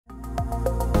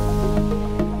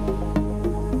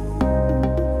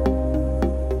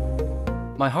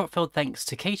My heartfelt thanks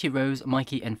to Katie Rose,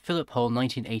 Mikey, and Philip Hall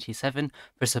 1987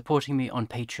 for supporting me on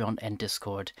Patreon and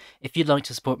Discord. If you'd like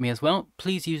to support me as well,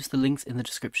 please use the links in the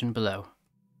description below.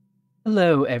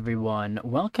 Hello everyone,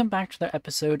 welcome back to the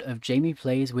episode of Jamie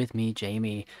Plays with me,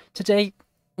 Jamie. Today,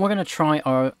 we're going to try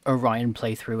our Orion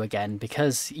playthrough again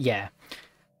because, yeah,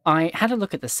 I had a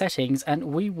look at the settings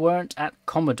and we weren't at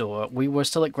Commodore, we were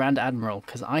still at Grand Admiral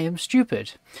because I am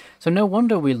stupid. So no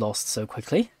wonder we lost so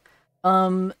quickly.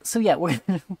 So yeah, we're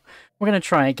gonna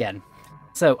try again.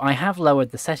 So I have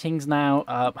lowered the settings now.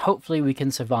 Hopefully we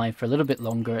can survive for a little bit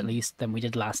longer at least than we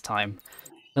did last time.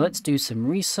 So let's do some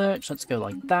research. Let's go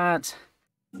like that.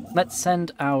 Let's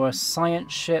send our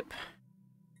science ship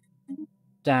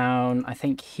down, I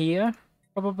think here,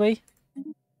 probably.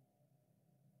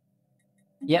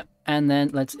 Yep, and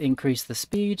then let's increase the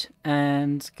speed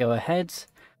and go ahead.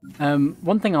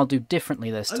 One thing I'll do differently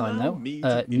this time though,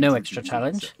 no extra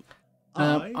challenge.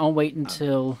 I'll wait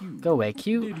until... Go away,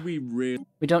 Q.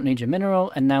 We don't need your mineral,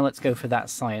 and now let's go for that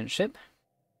science ship.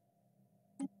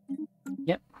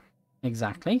 Yep,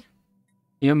 exactly.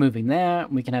 You're moving there,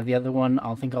 we can have the other one.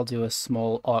 I think I'll do a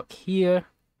small arc here.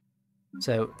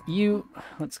 So, you,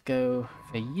 let's go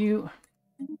for you.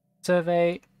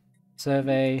 Survey,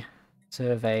 survey,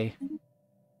 survey,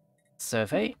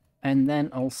 survey, and then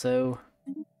also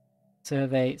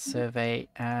survey, survey,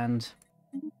 and...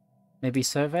 maybe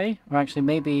survey? Or actually,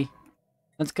 maybe...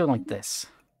 let's go like this.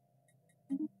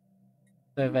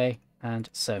 Survey and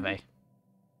survey.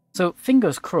 So,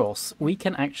 fingers crossed, we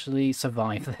can actually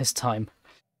survive this time.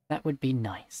 That would be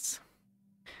nice.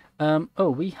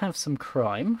 Oh, we have some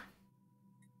crime.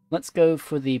 Let's go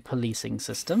for the policing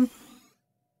system.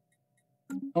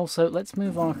 Also, let's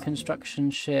move our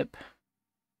construction ship.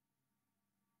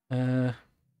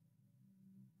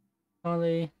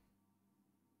 Charlie...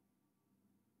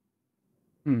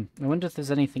 I wonder if there's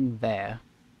anything there.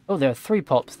 Oh, there are 3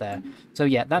 pops there. So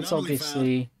yeah, that's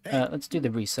obviously... let's do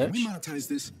the research.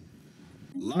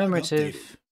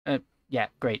 Commemorative. Yeah,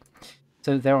 great.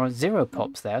 So there are 0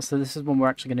 pops there, so this is when we're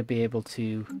actually going to be able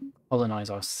to colonize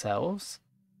ourselves.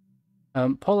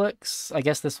 Pollux, I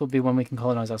guess this will be when we can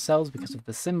colonize ourselves because of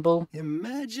the symbol.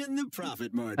 Imagine the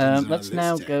profit margins. Let's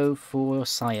now go for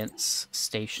science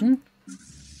station.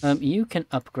 You can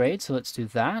upgrade, so let's do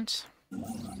that.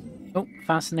 Oh,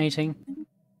 fascinating.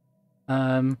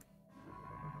 21,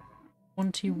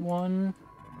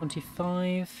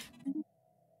 25.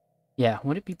 Yeah,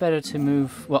 would it be better to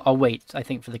move... well, I'll wait, I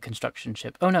think, for the construction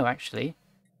ship. Oh no, actually.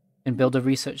 And build a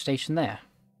research station there.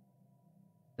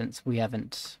 Since we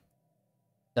haven't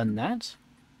done that.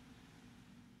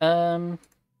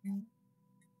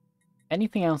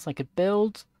 Anything else I could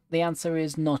build? The answer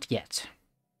is not yet.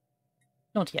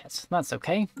 Not yet. That's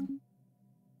okay.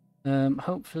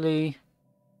 Hopefully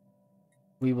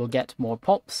we will get more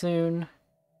pop soon.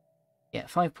 Yeah,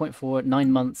 5.4,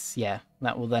 9 months, yeah,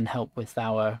 that will then help with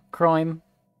our crime.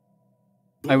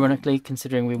 Ironically,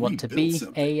 considering we want to be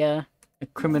a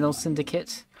criminal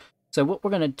syndicate. So what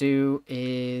we're going to do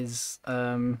is,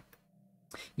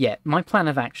 yeah, my plan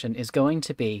of action is going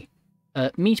to be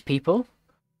meet people,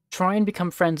 try and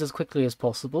become friends as quickly as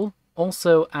possible.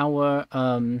 Also, our...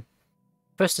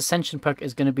 first ascension perk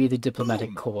is going to be the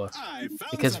diplomatic corps,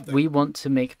 because we want to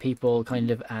make people kind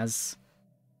of as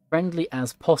friendly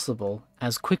as possible,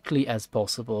 as quickly as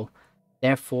possible,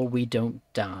 therefore we don't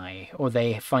die, or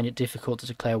they find it difficult to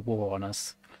declare war on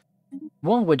us.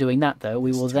 While we're doing that though,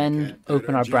 we will then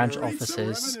open our branch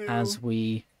offices as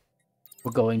we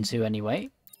were going to anyway.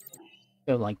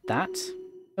 Go like that.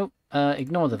 Oh,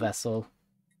 ignore the vessel.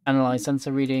 Analyze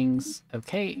sensor readings.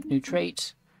 Okay, new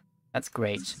trait. That's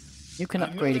great. You can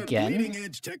upgrade again.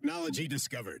 Technology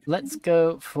discovered. Let's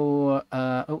go for,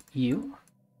 oh, you.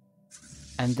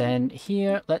 And then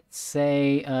here, let's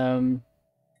say,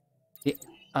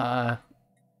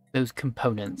 those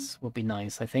components will be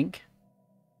nice, I think.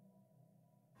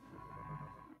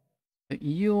 But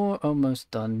you're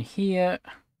almost done here.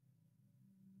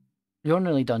 You're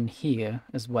nearly done here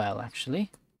as well, actually.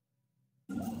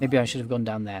 Maybe I should have gone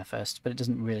down there first, but it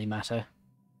doesn't really matter.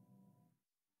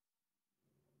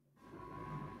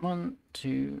 1,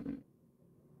 2, and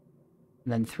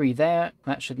then 3 there.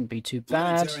 That shouldn't be too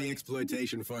bad. Planetary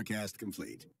exploitation forecast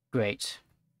complete. Great.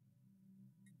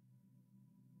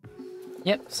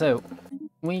 Yep, so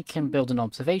we can build an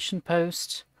observation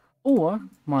post, or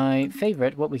my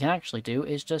favorite, what we can actually do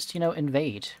is just, you know,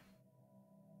 invade.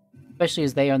 Especially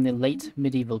as they are in the late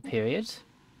medieval period.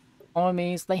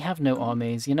 Armies, they have no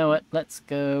armies. You know what? Let's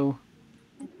go.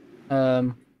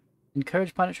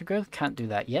 Encourage planetary growth. Can't do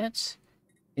that yet.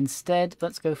 Instead,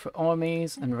 let's go for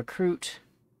armies and recruit.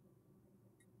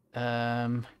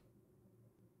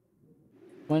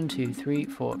 1, 2, 3,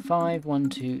 4, 5. 1,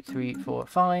 2, 3, 4,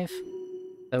 5.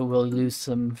 So we'll lose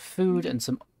some food and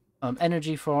some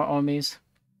energy for our armies.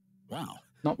 Wow.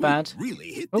 Not bad.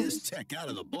 Really hit this tech out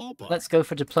of the ballpark. Let's go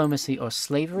for diplomacy or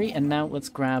slavery, and now let's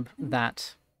grab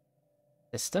that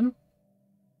system.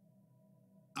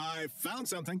 I found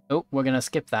something. Oh, we're going to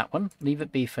skip that one. Leave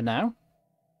it be for now.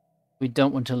 We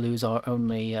don't want to lose our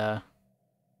only, or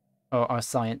our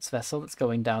science vessel that's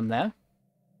going down there.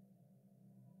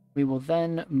 We will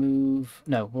then move...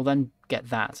 No, we'll then get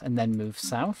that and then move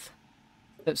south.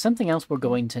 So something else we're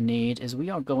going to need is we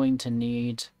are going to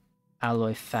need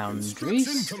alloy foundries.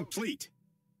 Construction complete.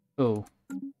 Oh,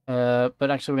 but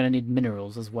actually we're going to need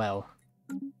minerals as well.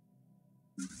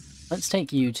 Let's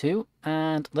take you two,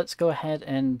 and let's go ahead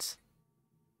and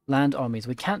land armies.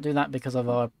 We can't do that because of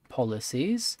our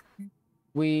policies.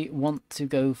 We want to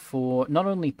go for not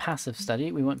only passive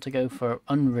study, we want to go for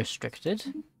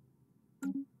unrestricted.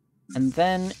 And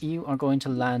then you are going to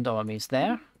land armies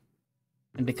there.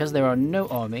 And because there are no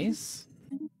armies,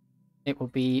 it will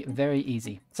be very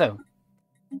easy. So,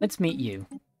 let's meet you.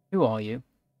 Who are you?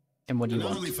 And what do you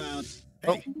want?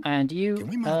 Oh, and you,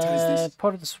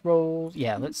 part of this role,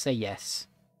 yeah, let's say yes.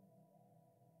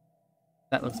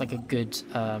 That looks like a good,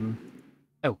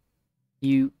 oh,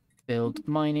 you build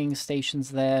mining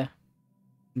stations there,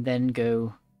 and then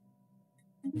go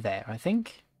there, I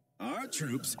think. Our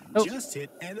troops just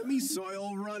hit enemy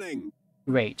soil running.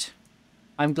 Great.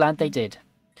 I'm glad they did.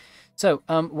 So,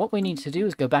 what we need to do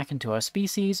is go back into our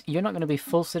species. You're not going to be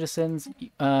full citizens,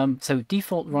 so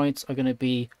default rights are going to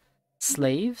be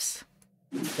slaves.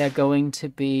 They're going to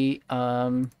be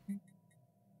chattel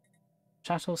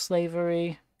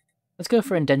slavery. Let's go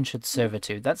for indentured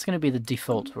servitude. That's going to be the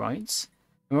default rights.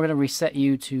 And we're going to reset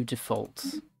you to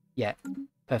default. Yeah,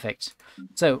 perfect.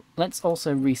 So let's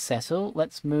also resettle.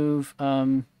 Let's move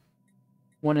one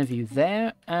of you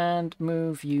there and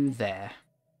move you there.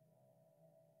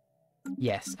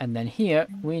 Yes, and then here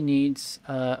we need...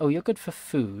 oh, you're good for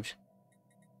food.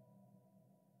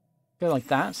 Go like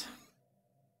that.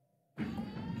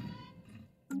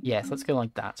 Yes, let's go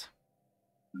like that.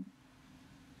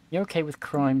 You're okay with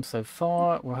crime so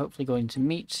far. We're hopefully going to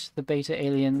meet the beta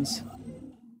aliens.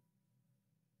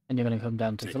 And you're going to come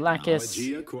down to Valakis.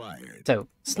 So,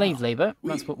 slave labor,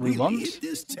 that's what we want.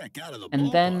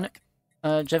 And then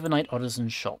Jevonite artisan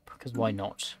shop, because why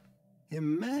not?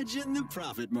 Imagine the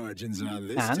profit margins on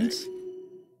this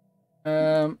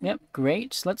and, yep,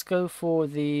 great. Let's go for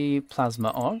the plasma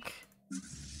arc.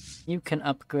 You can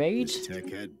upgrade. Tech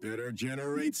had better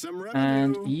generate some revenue.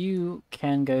 And you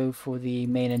can go for the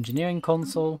main engineering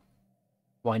console.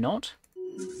 Why not?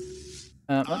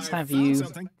 Let's have you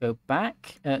go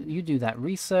back. You do that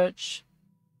research.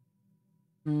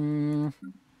 Construction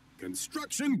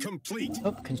complete.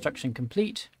 Oh, construction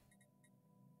complete.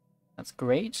 That's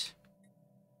great.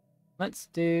 Let's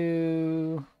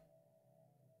do...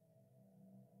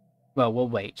 Well, we'll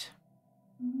wait.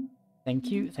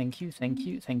 Thank you, thank you, thank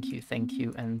you, thank you, thank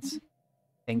you, and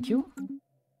thank you.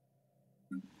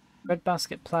 Red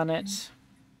Basket Planet.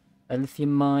 A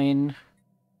lithium mine.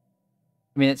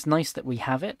 I mean, it's nice that we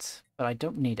have it, but I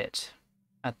don't need it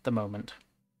at the moment.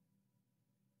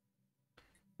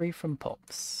 Free from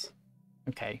pops.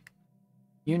 Okay.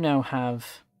 You now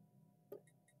have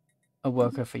a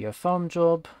worker for your farm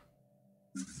job.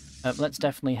 Let's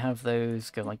definitely have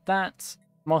those go like that.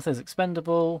 Martha's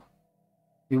expendable.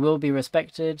 We will be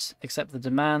respected, accept the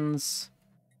demands.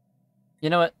 You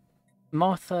know what?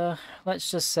 Martha, let's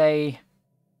just say...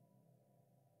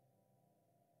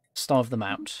 starve them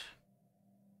out.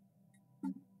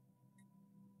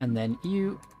 And then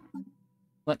you...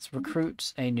 let's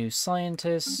recruit a new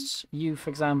scientist. You, for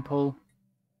example.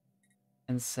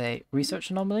 And say,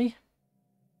 research anomaly?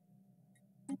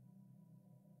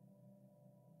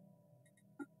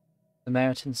 The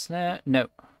Meriton Snare? No.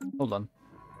 Hold on.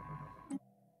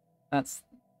 That's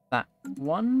that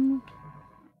one.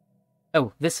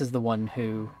 Oh, this is the one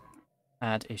who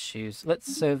had issues.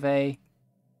 Let's survey,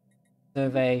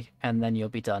 and then you'll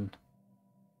be done.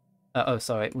 Oh,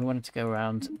 sorry, we wanted to go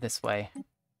around this way.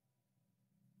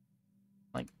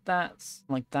 Like that,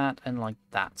 and like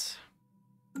that.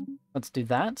 Let's do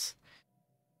that.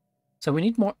 So we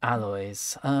need more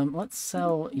alloys. Let's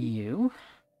sell you.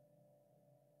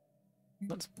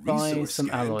 Let's buy some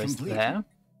alloys there.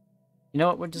 You know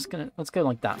what, we're just gonna... let's go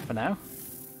like that for now.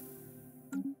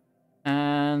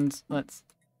 And let's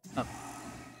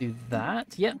do that.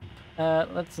 Yep.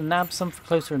 Let's nab some for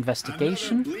closer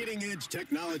investigation. Bleeding edge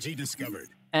technology discovered.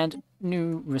 And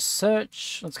new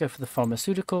research. Let's go for the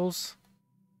pharmaceuticals.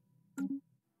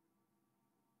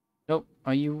 Oh,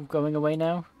 are you going away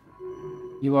now?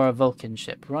 You are a Vulcan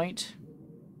ship, right?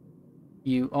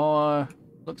 You are...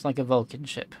 looks like a Vulcan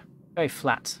ship. Very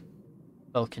flat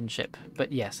Vulcan ship,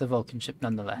 but yes, a Vulcan ship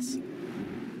nonetheless.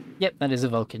 Yep, that is a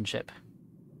Vulcan ship.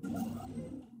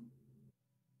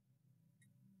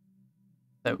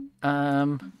 So,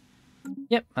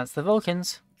 yep, that's the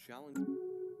Vulcans.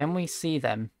 Can we see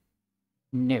them?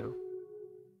 No.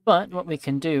 But what we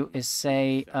can do is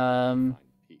say,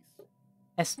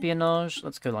 espionage,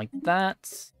 let's go like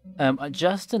that.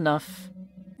 Just enough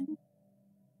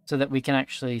so that we can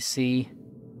actually see,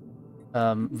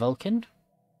 Vulcan.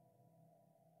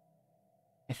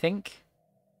 I think.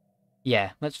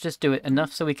 Yeah, let's just do it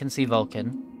enough so we can see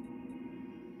Vulcan.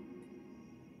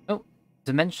 Oh,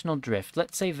 dimensional drift.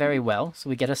 Let's say very well, so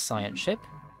we get a science ship.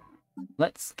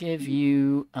 Let's give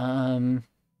you,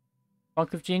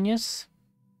 Spark of Genius.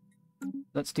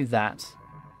 Let's do that.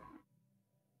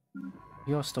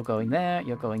 You're still going there,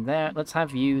 you're going there. Let's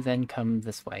have you then come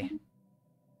this way.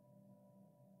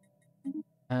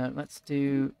 Let's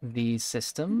do these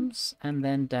systems, and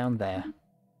then down there.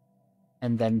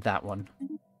 And then that one.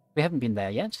 We haven't been there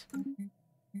yet.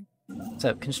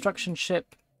 So, construction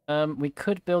ship. We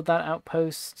could build that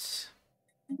outpost.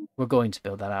 We're going to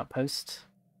build that outpost.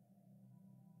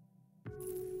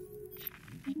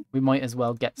 We might as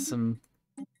well get some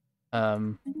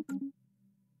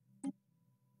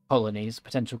colonies,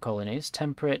 potential colonies.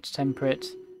 Temperate, temperate.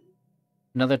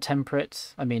 Another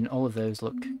temperate. I mean, all of those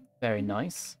look very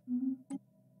nice.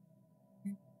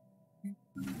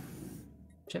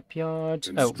 Shipyard.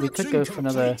 Oh, we could go for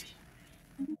another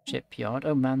shipyard.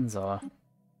 Oh, Manzar.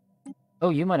 Oh,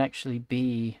 you might actually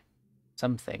be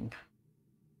something.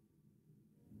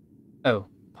 Oh,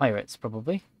 pirates,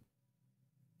 probably.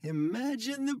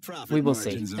 Imagine the profit We will see.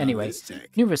 margins on Anyway, this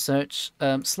tech. new research.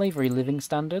 Slavery living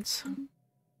standards.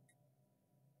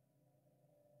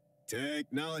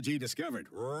 Technology discovered.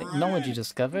 Technology Right.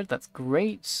 discovered. That's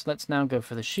great. Let's now go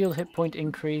for the shield hit point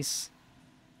increase.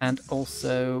 And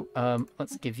also,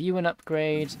 let's give you an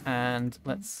upgrade, and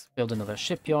let's build another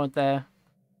shipyard there.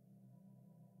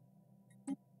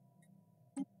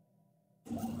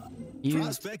 You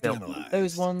Prospect built analyzed.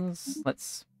 those ones.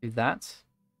 Let's do that.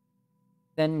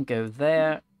 Then go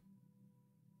there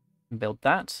and build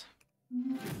that.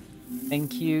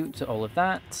 Thank you to all of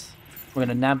that. We're going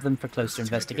to nab them for closer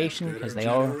investigation because they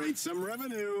are Generate some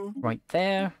revenue. right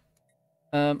there.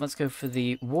 Let's go for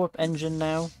the warp engine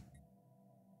now.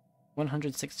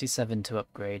 167 to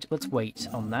upgrade. Let's wait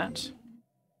on that.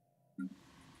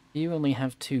 You only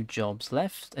have 2 jobs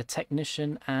left, a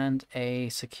technician and a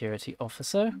security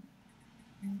officer.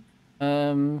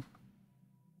 Mining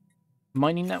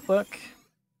network.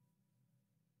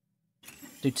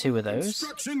 Do 2 of those.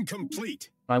 Construction complete.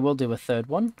 I will do a 3rd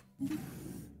one.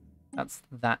 That's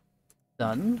that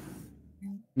done.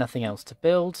 Nothing else to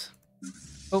build.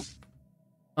 Oh.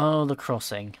 Oh, the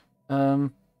crossing.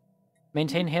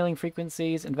 Maintain hailing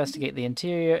frequencies, investigate the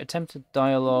interior, attempt a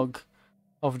dialogue,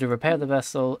 offer to repair the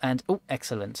vessel, and... oh,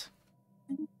 excellent.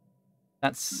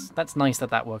 That's nice that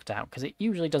that worked out, because it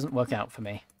usually doesn't work out for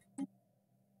me.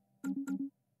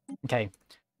 Okay.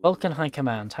 Vulcan High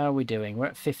Command, how are we doing? We're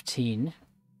at 15,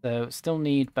 so still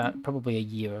need about probably a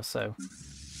year or so.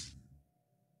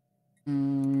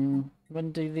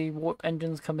 When do the warp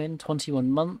engines come in?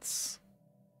 21 months?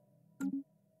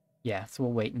 Yeah, so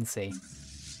we'll wait and see.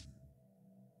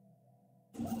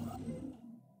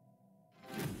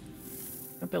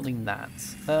 We're building that.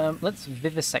 Let's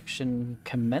vivisection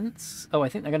commence. Oh, I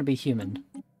think they're going to be human.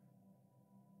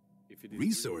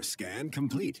 Resource scan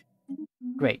complete.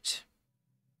 Great.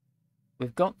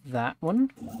 We've got that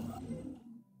one.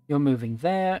 You're moving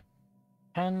there.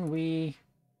 Can we...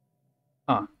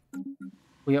 ah.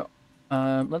 We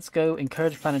are... let's go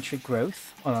encourage planetary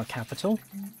growth on our capital.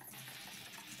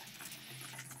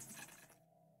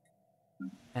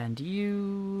 And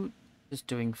you... just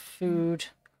doing food.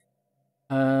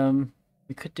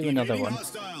 We could do another one.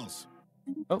 Hostiles.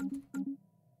 Oh.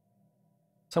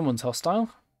 Someone's hostile.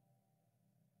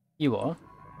 You are.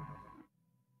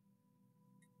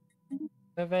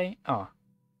 Survey? Ah.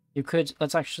 You could...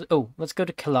 let's actually... oh, let's go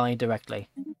to Kalai directly.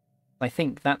 I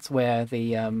think that's where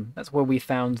the... that's where we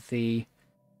found the...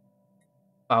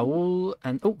 Baul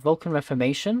and... oh, Vulcan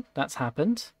Reformation. That's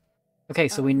happened. Okay,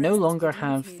 so we no longer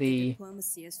have the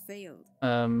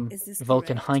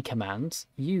Vulcan High Command.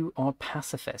 You are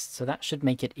pacifist, so that should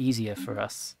make it easier for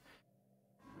us.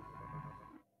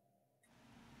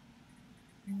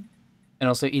 And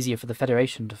also easier for the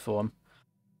Federation to form.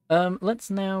 Let's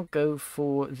now go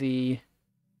for the...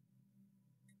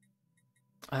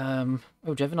 oh,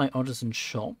 Gemini Artisan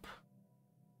Shop.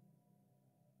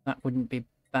 That wouldn't be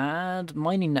bad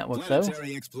mining network, though.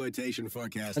 Planetary exploitation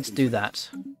forecast Let's do complete. that.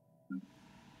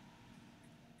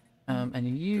 And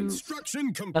you...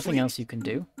 Construction complete. Nothing else you can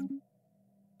do.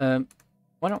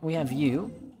 Why don't we have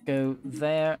you go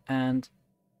there and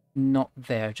not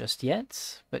there just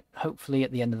yet, but hopefully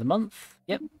at the end of the month.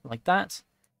 Yep, like that.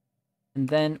 And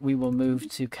then we will move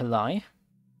to Kalai.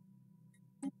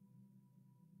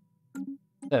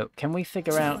 So, can we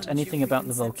figure out anything about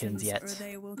the Vulcans yet? Or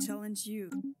they will challenge you.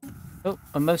 Oh,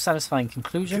 a most satisfying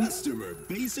conclusion. Customer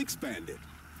base expanded.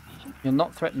 You'll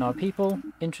not threaten our people.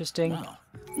 Interesting. Wow,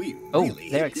 we Oh, really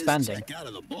they're hit this expanding. check out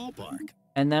of the ballpark.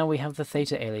 And now we have the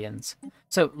Theta aliens.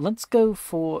 So let's go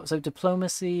for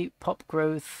diplomacy, pop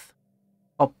growth,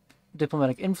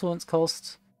 diplomatic influence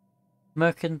cost,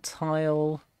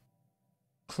 mercantile,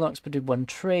 clerks per did one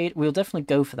trade. We'll definitely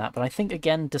go for that, but I think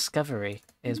again discovery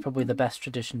is probably the best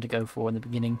tradition to go for in the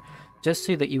beginning, just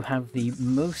so that you have the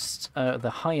most, the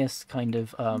highest kind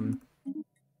of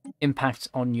impact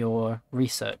on your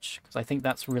research, because I think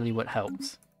that's really what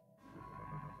helps.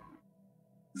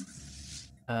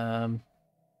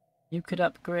 You could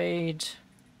upgrade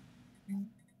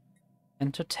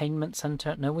entertainment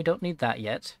center. No, we don't need that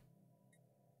yet.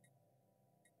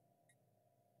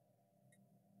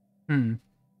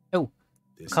 Oh,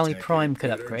 This Kali tech Prime had could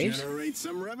better upgrade. Generate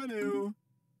some revenue.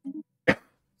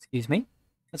 Excuse me.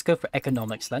 Let's go for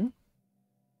economics then.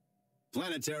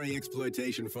 Planetary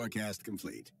exploitation forecast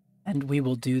complete. And we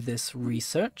will do this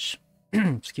research.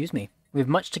 Excuse me. We have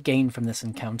much to gain from this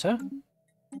encounter.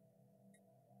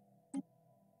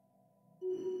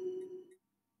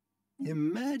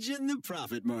 Imagine the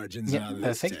profit margins Yep, on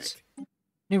this perfect. tech.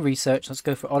 New research. Let's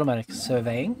go for automatic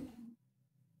surveying.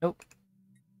 Oh,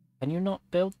 can you not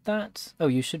build that? Oh,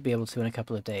 you should be able to in a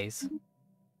couple of days.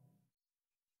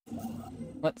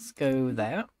 Let's go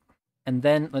there. And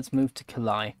then let's move to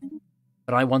Kalai.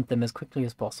 But I want them as quickly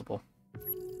as possible.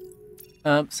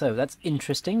 So that's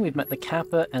interesting. We've met the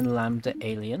Kappa and Lambda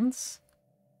aliens.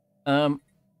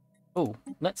 Oh,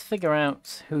 let's figure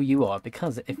out who you are,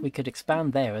 because if we could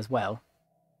expand there as well,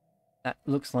 that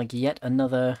looks like yet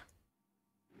another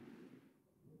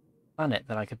planet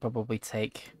that I could probably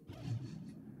take.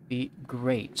 Be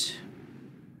great.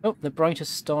 Oh, the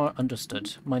brightest star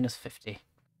understood. Minus 50.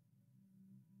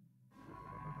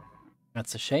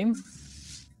 That's a shame.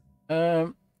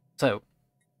 So,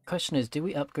 question is, do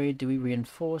we upgrade, do we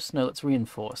reinforce? No, let's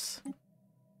reinforce.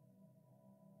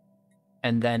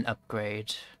 And then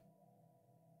upgrade.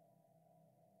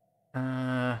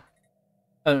 Oh,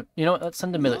 you know what, let's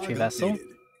send a military Log vessel.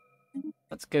 updated.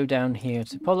 Let's go down here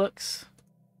to Pollux.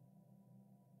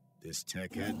 This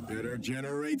tech had better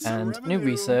generate some And revenue. new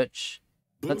research.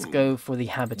 Let's Boom. go for the We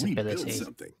built habitability.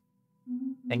 something.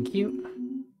 Thank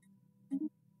you.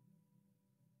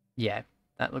 Yeah,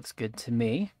 that looks good to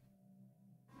me.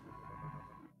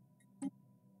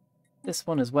 This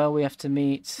one as well we have to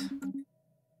meet.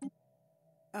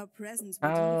 Our presence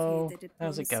will indicate that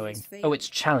How's it diplomacy going? has failed. Oh, it's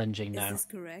challenging Is now. this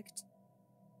correct?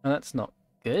 Oh, that's not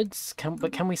good.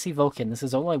 But can we see Vulcan? This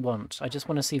is all I want. I just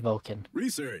want to see Vulcan.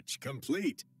 Research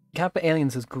complete. Kappa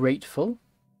Aliens is grateful.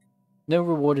 No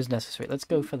reward is necessary. Let's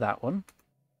go for that one.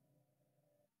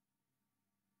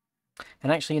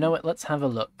 And actually, you know what? Let's have a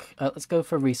look. Let's go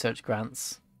for research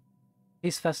grants.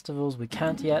 Peace festivals, we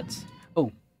can't yet.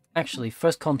 Oh, actually,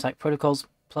 first contact protocols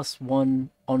 +1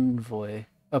 envoy.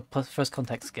 Plus first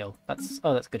contact skill.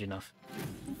 That's good enough.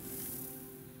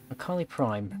 Akali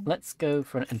Prime. Let's go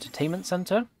for an entertainment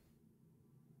center.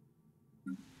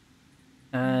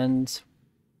 And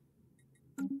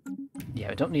yeah,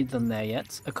 we don't need them there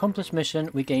yet. Accomplished mission.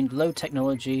 We gained low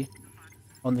technology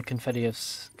on the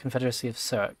Confederacy of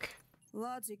Cirque.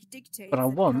 Logic dictates But I that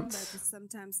want- combat is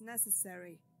sometimes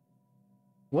necessary.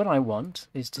 What I want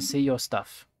is to see your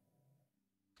stuff.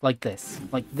 Like this.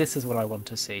 Like this is what I want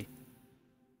to see.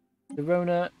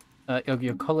 Verona,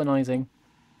 you're colonizing.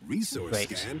 Resource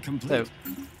Great. scan complete.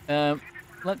 So,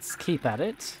 let's keep at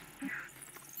it.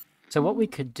 So what we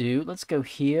could do, let's go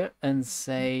here and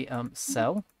say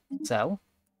sell,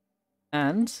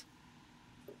 and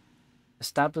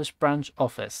establish branch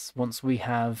office once we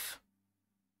have,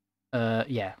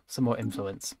 yeah, some more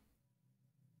influence.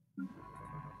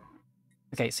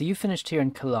 Okay, so you finished here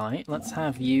in Kalai. Let's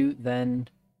have you then...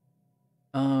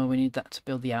 Oh, we need that to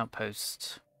build the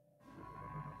outpost.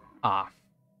 Ah.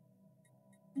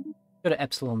 Go to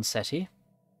Epsilon Ceti.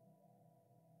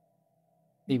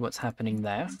 See what's happening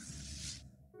there.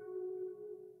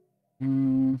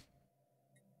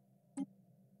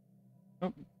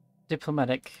 Oh,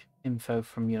 diplomatic info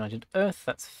from United Earth.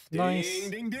 That's nice.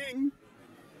 Ding, ding, ding.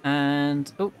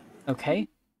 And oh, okay.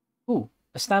 Ooh,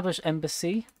 establish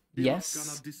embassy.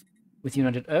 Yes. with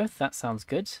United Earth. That sounds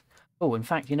good. Oh, in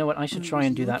fact, you know what? I should try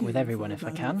and do that with everyone if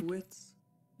I can.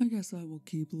 I guess I will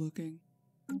keep looking.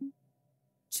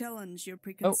 Challenge your Oh,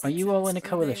 preconceptions. are you all in a or they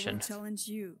coalition? will challenge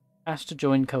you. Asked to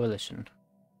join coalition.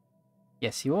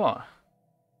 Yes, you are.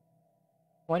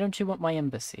 Why don't you want my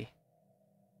embassy?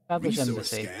 Establish Resource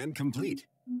embassy. scan complete.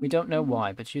 We don't know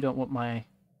why, but you don't want my...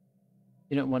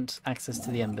 You don't want access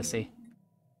to the embassy.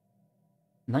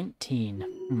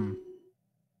 19.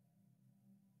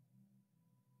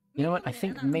 You know what? I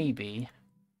think maybe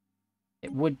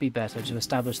it would be better to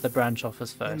establish the branch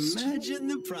office first. Imagine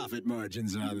the profit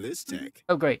margins on this tech.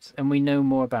 Oh, great. And we know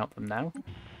more about them now.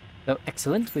 So,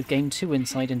 excellent. We've gained 2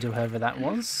 insight into whoever that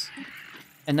was.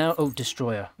 And now, oh,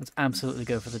 Destroyer. Let's absolutely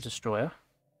go for the Destroyer.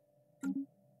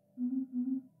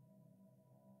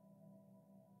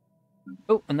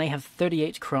 Oh, and they have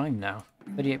 38 crime now.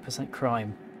 38%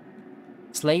 crime.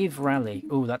 Slave Rally.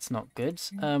 Oh, that's not good.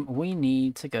 We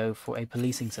need to go for a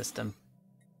policing system.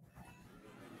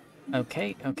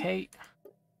 Okay, okay.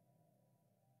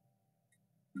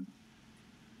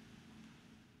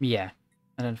 Yeah.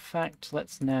 And in fact,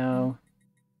 let's now...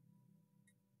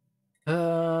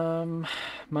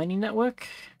 mining network?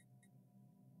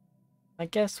 I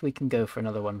guess we can go for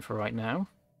another one for right now.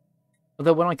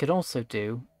 Although what I could also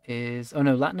do is... Oh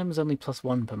no, Latinum's only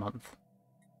 +1 per month.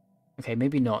 Okay,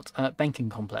 maybe not. Banking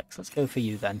complex. Let's go for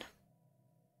you then.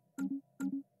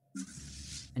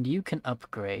 And you can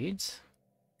upgrade.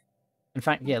 In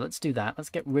fact, yeah, let's do that. Let's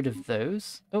get rid of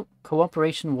those. Oh,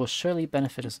 cooperation will surely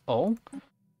benefit us all.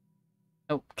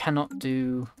 Oh, cannot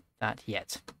do that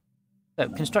yet. So,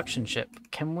 construction ship.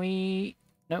 Can we...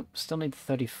 Nope, still need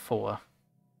 34.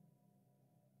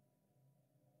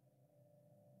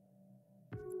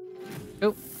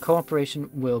 Oh, cooperation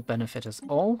will benefit us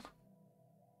all.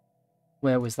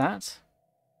 Where was that?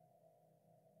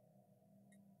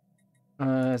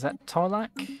 Is that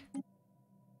Tarlac?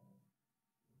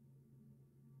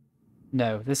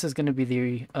 No, this is going to be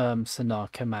the Sonar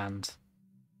command.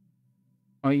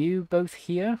 Are you both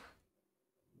here?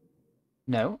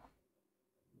 No.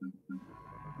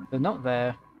 They're not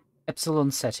there. Epsilon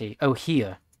Ceti. Oh,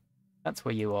 here. That's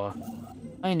where you are.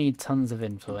 I need tons of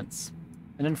influence.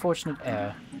 An unfortunate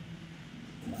error.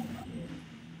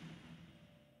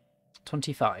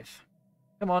 25.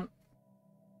 Come on.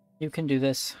 You can do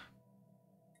this.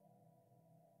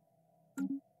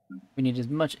 We need as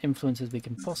much influence as we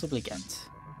can possibly get.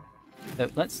 So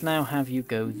let's now have you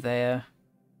go there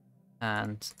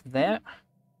and there.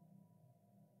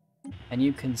 And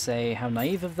you can say how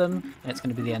naive of them, and it's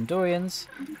going to be the Andorians.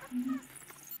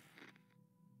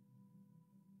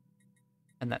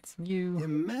 And that's new.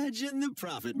 Imagine the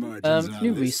profit margins on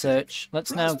New this research. tech.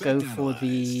 Let's now go Prospect for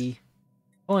the analyzed.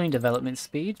 colony development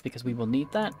speed, because we will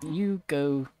need that. You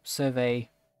go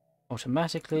survey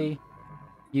automatically.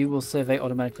 You will survey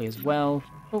automatically as well.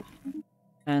 Oh,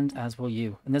 and as will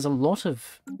you. And there's a lot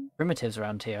of primitives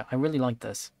around here. I really like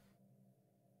this.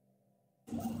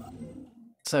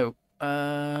 So,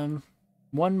 1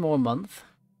 more month,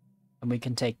 and we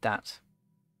can take that.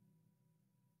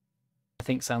 I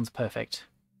think sounds perfect.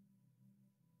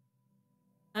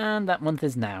 And that month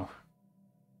is now.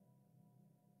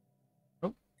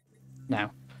 Oh,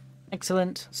 now.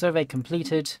 Excellent. Survey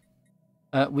completed.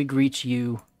 We greet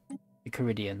you, the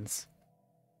Caridians.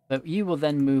 So you will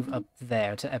then move up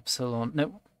there to Epsilon.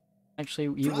 No,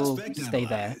 actually, you will Prospect stay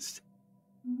there. analyzed.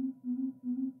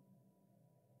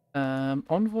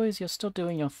 Envoys, you're still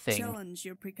doing your thing. Challenge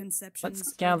your preconceptions.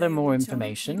 Let's or gather they more will challenge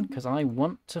information, you. because I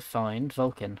want to find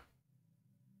Vulcan.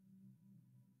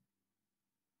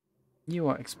 You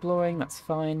are exploring, that's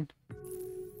fine.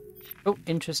 Oh,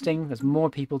 interesting, there's more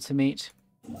people to meet.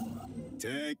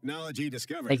 Technology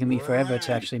discovered. Taking me forever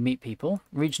to Right. actually meet people.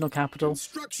 Regional capital.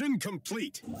 Construction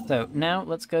complete. So, now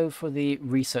let's go for the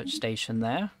research station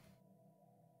there.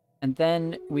 And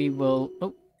then we will...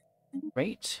 Oh,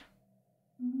 great.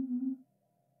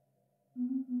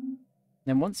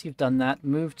 Then once you've done that,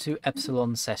 move to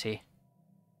Epsilon Ceti.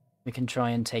 We can try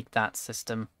and take that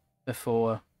system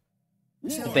before...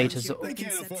 War. betas Challenge your They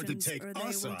can't afford to preconceptions, take or they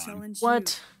us will on. challenge you.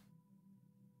 What?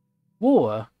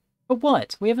 War? For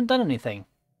what? We haven't done anything.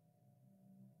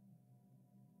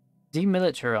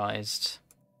 Demilitarized.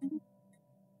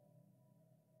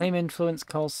 Claim influence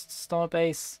costs,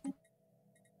 starbase.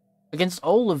 Against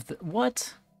all of the...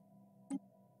 What?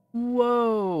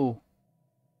 Whoa.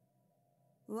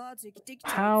 Logic dictates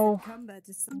How? that combat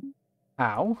is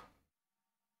How?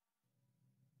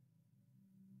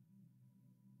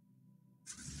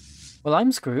 Well,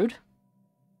 I'm screwed.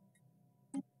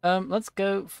 Let's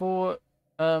go for...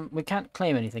 we can't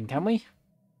claim anything, can we?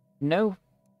 No?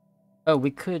 Oh,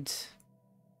 we could...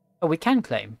 Oh, we can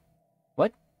claim.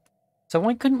 What? So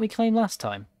why couldn't we claim last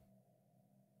time?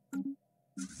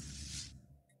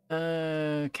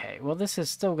 Okay, well this is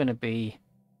still going to be...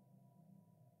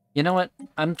 You know what?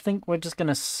 I think we're just going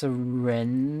to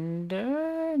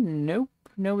surrender? Nope.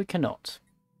 No, we cannot.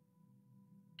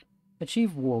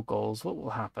 Achieve war goals. What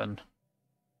will happen?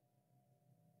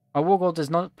 Our war goal does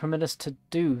not permit us to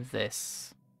do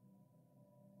this.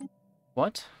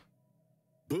 What?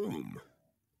 Boom.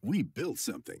 We built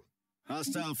something.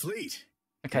 Hostile fleet.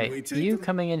 Okay, you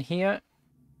coming in here.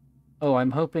 Oh,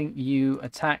 I'm hoping you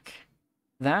attack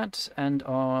that and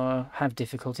have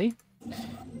difficulty.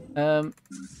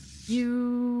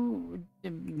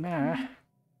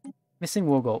 Missing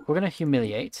war goal. We're going to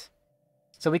humiliate.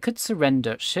 So we could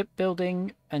surrender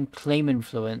shipbuilding and claim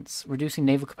influence, reducing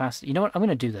naval capacity. You know what? I'm going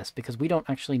to do this because we don't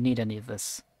actually need any of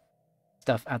this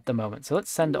stuff at the moment. So let's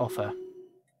send offer.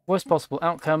 Worst possible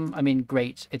outcome. I mean,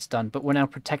 great, it's done, but we're now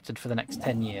protected for the next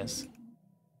 10 years.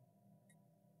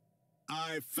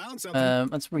 I found something.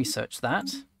 Let's research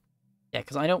that. Yeah,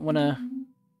 because I don't want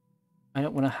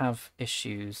to have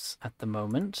issues at the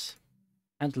moment.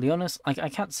 And Leonis, I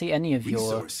can't see any of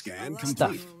your Scan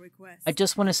stuff. I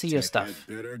just want to see your stuff.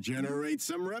 Better generate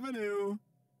some revenue.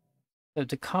 So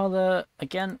Dakala,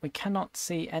 again, we cannot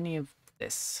see any of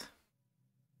this.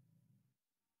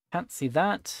 Can't see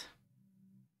that.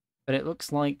 But it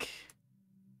looks like...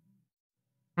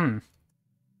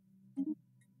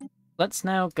 Let's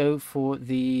now go for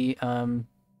the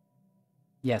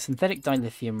synthetic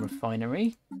dilithium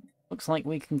refinery. Looks like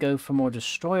we can go for more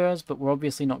destroyers, but we're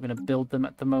obviously not going to build them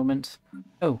at the moment.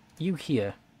 Oh, you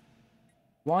here.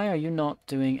 Why are you not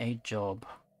doing a job?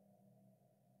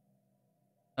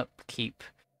 Upkeep.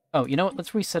 Oh, you know what?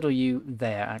 Let's resettle you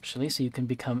there, actually, so you can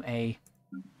become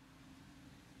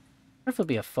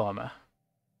preferably a farmer.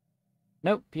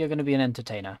 Nope, you're going to be an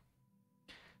entertainer.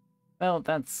 Well,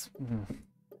 that's...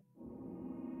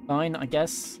 fine, I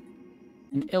guess.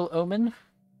 An ill omen?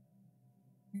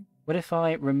 What if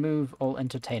I remove all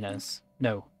entertainers?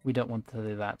 No, we don't want to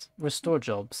do that. Restore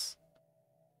jobs.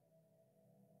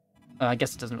 I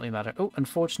guess it doesn't really matter. Oh,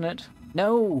 unfortunate.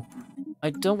 No! I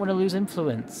don't want to lose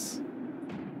influence.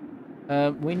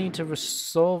 We need to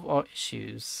resolve our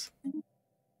issues.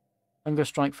 Hunger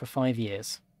strike for 5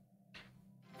 years.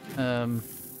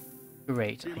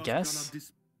 Great, I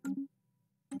guess.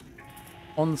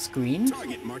 On screen.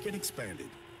 Target market expanded.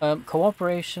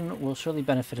 Cooperation will surely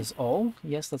benefit us all.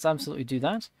 Yes, let's absolutely do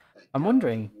that. I'm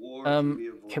wondering,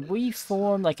 can we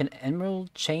form like an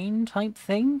emerald chain type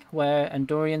thing where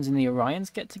Andorians and the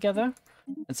Orions get together?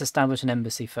 Let's establish an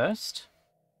embassy first.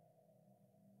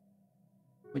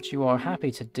 Which you are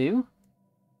happy to do.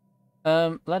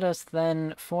 Let us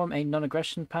then form a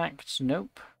non-aggression pact.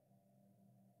 Nope.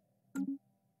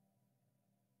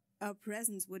 Our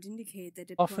presence would indicate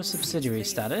that Offer subsidiary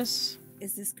status.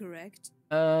 Is this correct?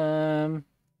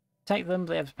 Take them,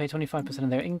 they have to pay 25% of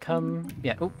their income.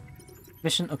 Yeah, oh.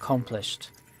 Mission accomplished.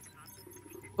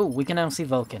 Oh, we can now see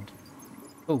Vulcan.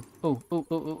 Oh.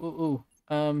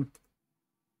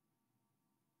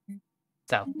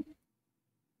 Sell.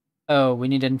 Oh, we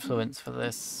need influence for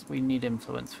this.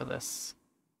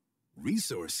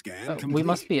 Resource scan complete. We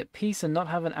must be at peace and not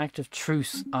have an active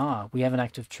truce. Ah, we have an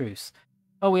active truce.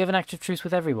 Oh, we have an active truce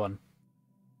with everyone.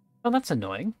 Oh, that's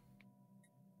annoying.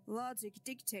 Logic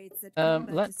dictates that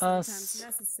let is sometimes us...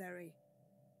 necessary.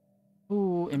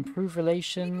 Ooh, improve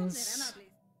relations.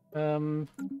 Challenge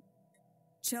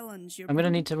your I'm gonna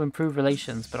need to improve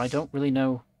relations, but I don't really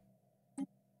know...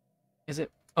 Is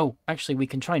it... Oh, actually, we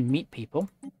can try and meet people.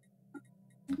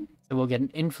 So we'll get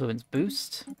an influence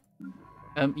boost.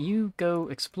 You go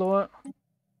explore.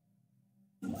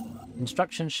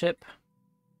 Construction ship.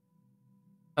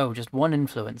 Oh, just one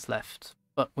influence left.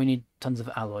 But we need tons of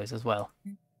alloys as well.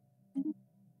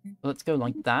 Let's go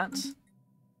like that.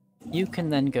 You can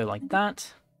then go like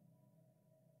that.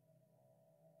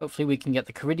 Hopefully we can get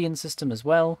the Caridian system as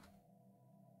well.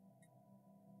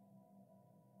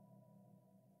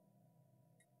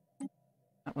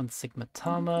 That one's Sigma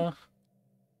Tama.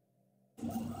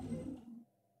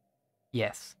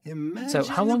 Yes. So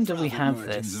how long do we have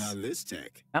this?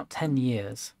 About 10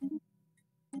 years.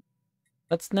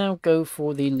 Let's now go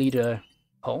for the leader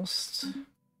post.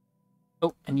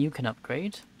 Oh, and you can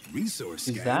upgrade. Resource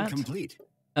Do scan that. complete.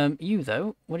 You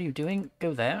though, what are you doing?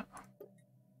 Go there.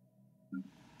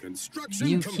 Construction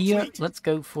You complete. here, let's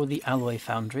go for the alloy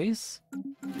foundries.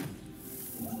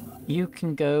 You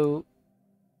can go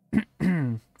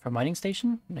for a mining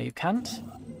station? No, you can't.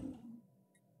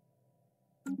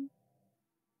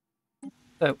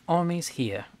 So, armies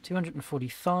here.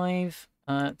 245,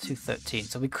 213.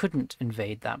 So we couldn't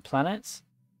invade that planet.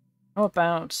 How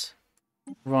about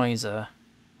Riser?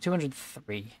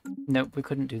 203. Nope, we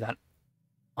couldn't do that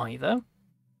either.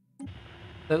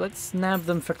 So let's nab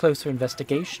them for closer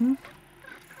investigation.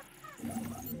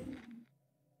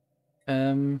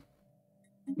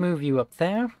 Move you up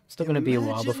there. Still going to be a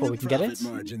while before we can get it.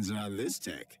 Margins on this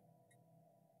tech.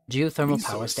 Geothermal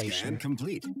power Resource scan station.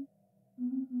 complete.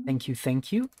 Thank you,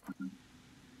 thank you.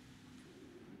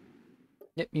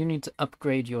 Yep, you need to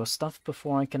upgrade your stuff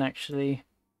before I can actually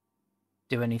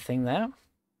do anything there.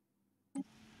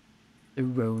 The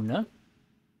Rona.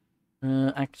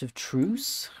 Active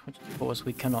truce, which of course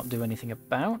we cannot do anything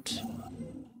about.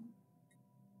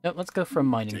 Nope, let's go for a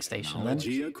mining station then.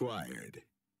 Technology acquired.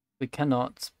 We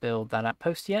cannot build that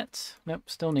outpost yet. Nope,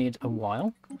 still need a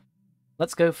while.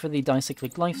 Let's go for the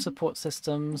dicyclic life support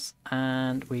systems,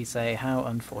 and we say how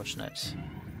unfortunate.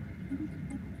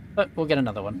 But we'll get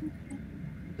another one.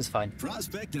 It's fine.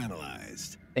 Prospect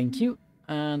analyzed. Thank you,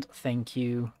 and thank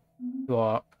you to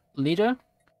our leader.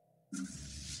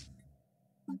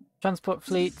 Transport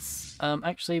fleets.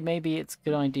 Actually, maybe it's a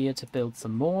good idea to build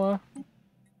some more.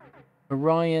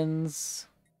 Orions.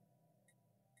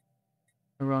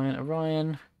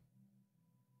 Orion.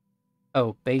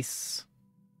 Oh, base.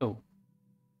 Oh.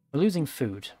 We're losing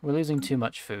food. We're losing too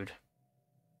much food.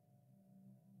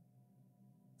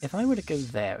 If I were to go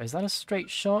there, is that a straight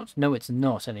shot? No, it's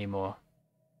not anymore.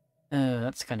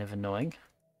 That's kind of annoying.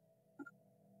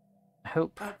 I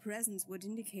hope... Our presence would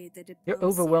indicate that You're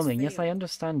both sides overwhelming. Yes, I failed.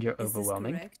 understand you're Is this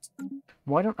overwhelming. correct?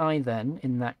 Why don't I then,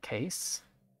 in that case...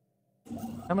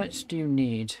 How much do you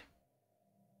need?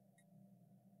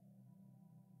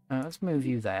 Let's move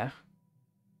you there.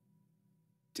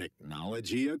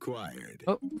 Technology acquired.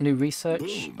 Oh, new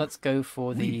research. Boom. Let's go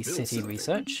for the We built city something.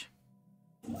 research.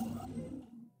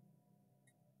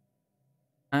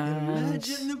 And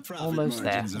Imagine the profit almost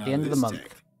there, margins at on the end of the this month.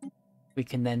 tech. We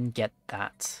can then get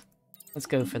that. Let's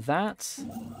go for that.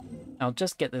 I'll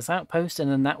just get this outpost,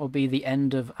 and then that will be the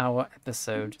end of our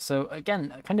episode. So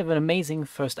again, kind of an amazing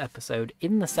first episode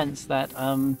in the sense that,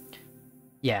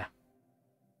 yeah.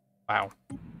 Wow.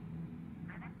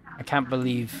 I can't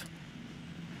believe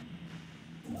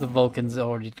the Vulcans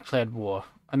already declared war.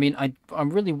 I mean, I'm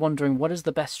really wondering what is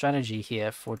the best strategy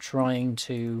here for trying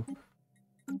to...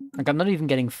 Like, I'm not even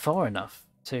getting far enough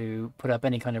to put up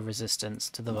any kind of resistance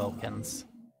to the Vulcans.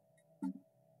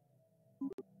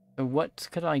 So what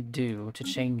could I do to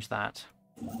change that?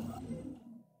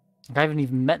 Like, I haven't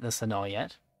even met the Sanar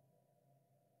yet.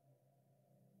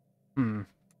 And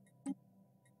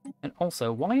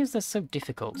also, why is this so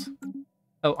difficult?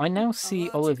 Oh, I now see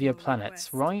all of your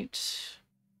planets, right?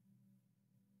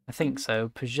 I think so.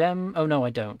 Pajem... Oh, no, I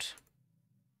don't.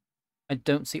 I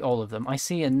don't see all of them. I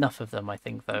see enough of them, I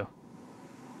think, though.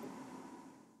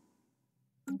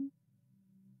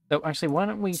 So, actually, why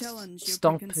don't we Challenge your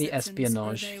stop the preconceptions, or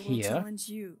espionage they will here? challenge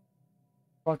you.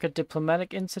 Like a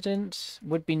diplomatic incident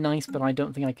would be nice, but I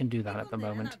don't think I can do that at the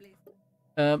moment.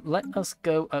 Let us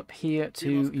go up here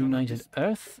to United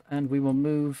Earth, and we will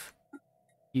move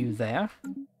you there.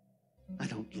 I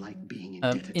don't like being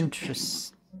indebted to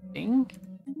Interesting.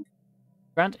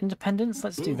 Grant independence,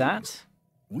 let's do that.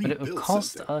 We But it will built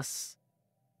cost something. us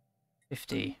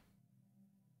 50.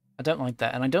 I don't like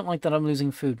that, and I don't like that I'm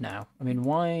losing food now. I mean,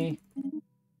 why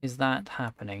is that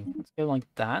happening? Let's go like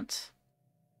that.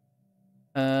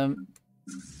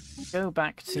 Go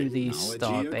back to the Technology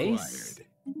starbase.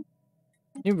 acquired.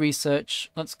 New research.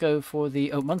 Let's go for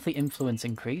the monthly influence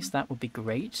increase. That would be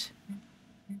great.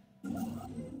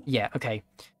 Yeah, okay.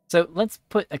 So let's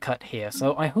put a cut here.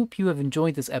 So I hope you have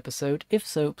enjoyed this episode. If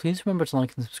so, please remember to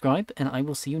like and subscribe, and I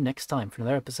will see you next time for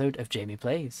another episode of Jamie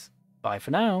Plays. Bye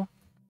for now.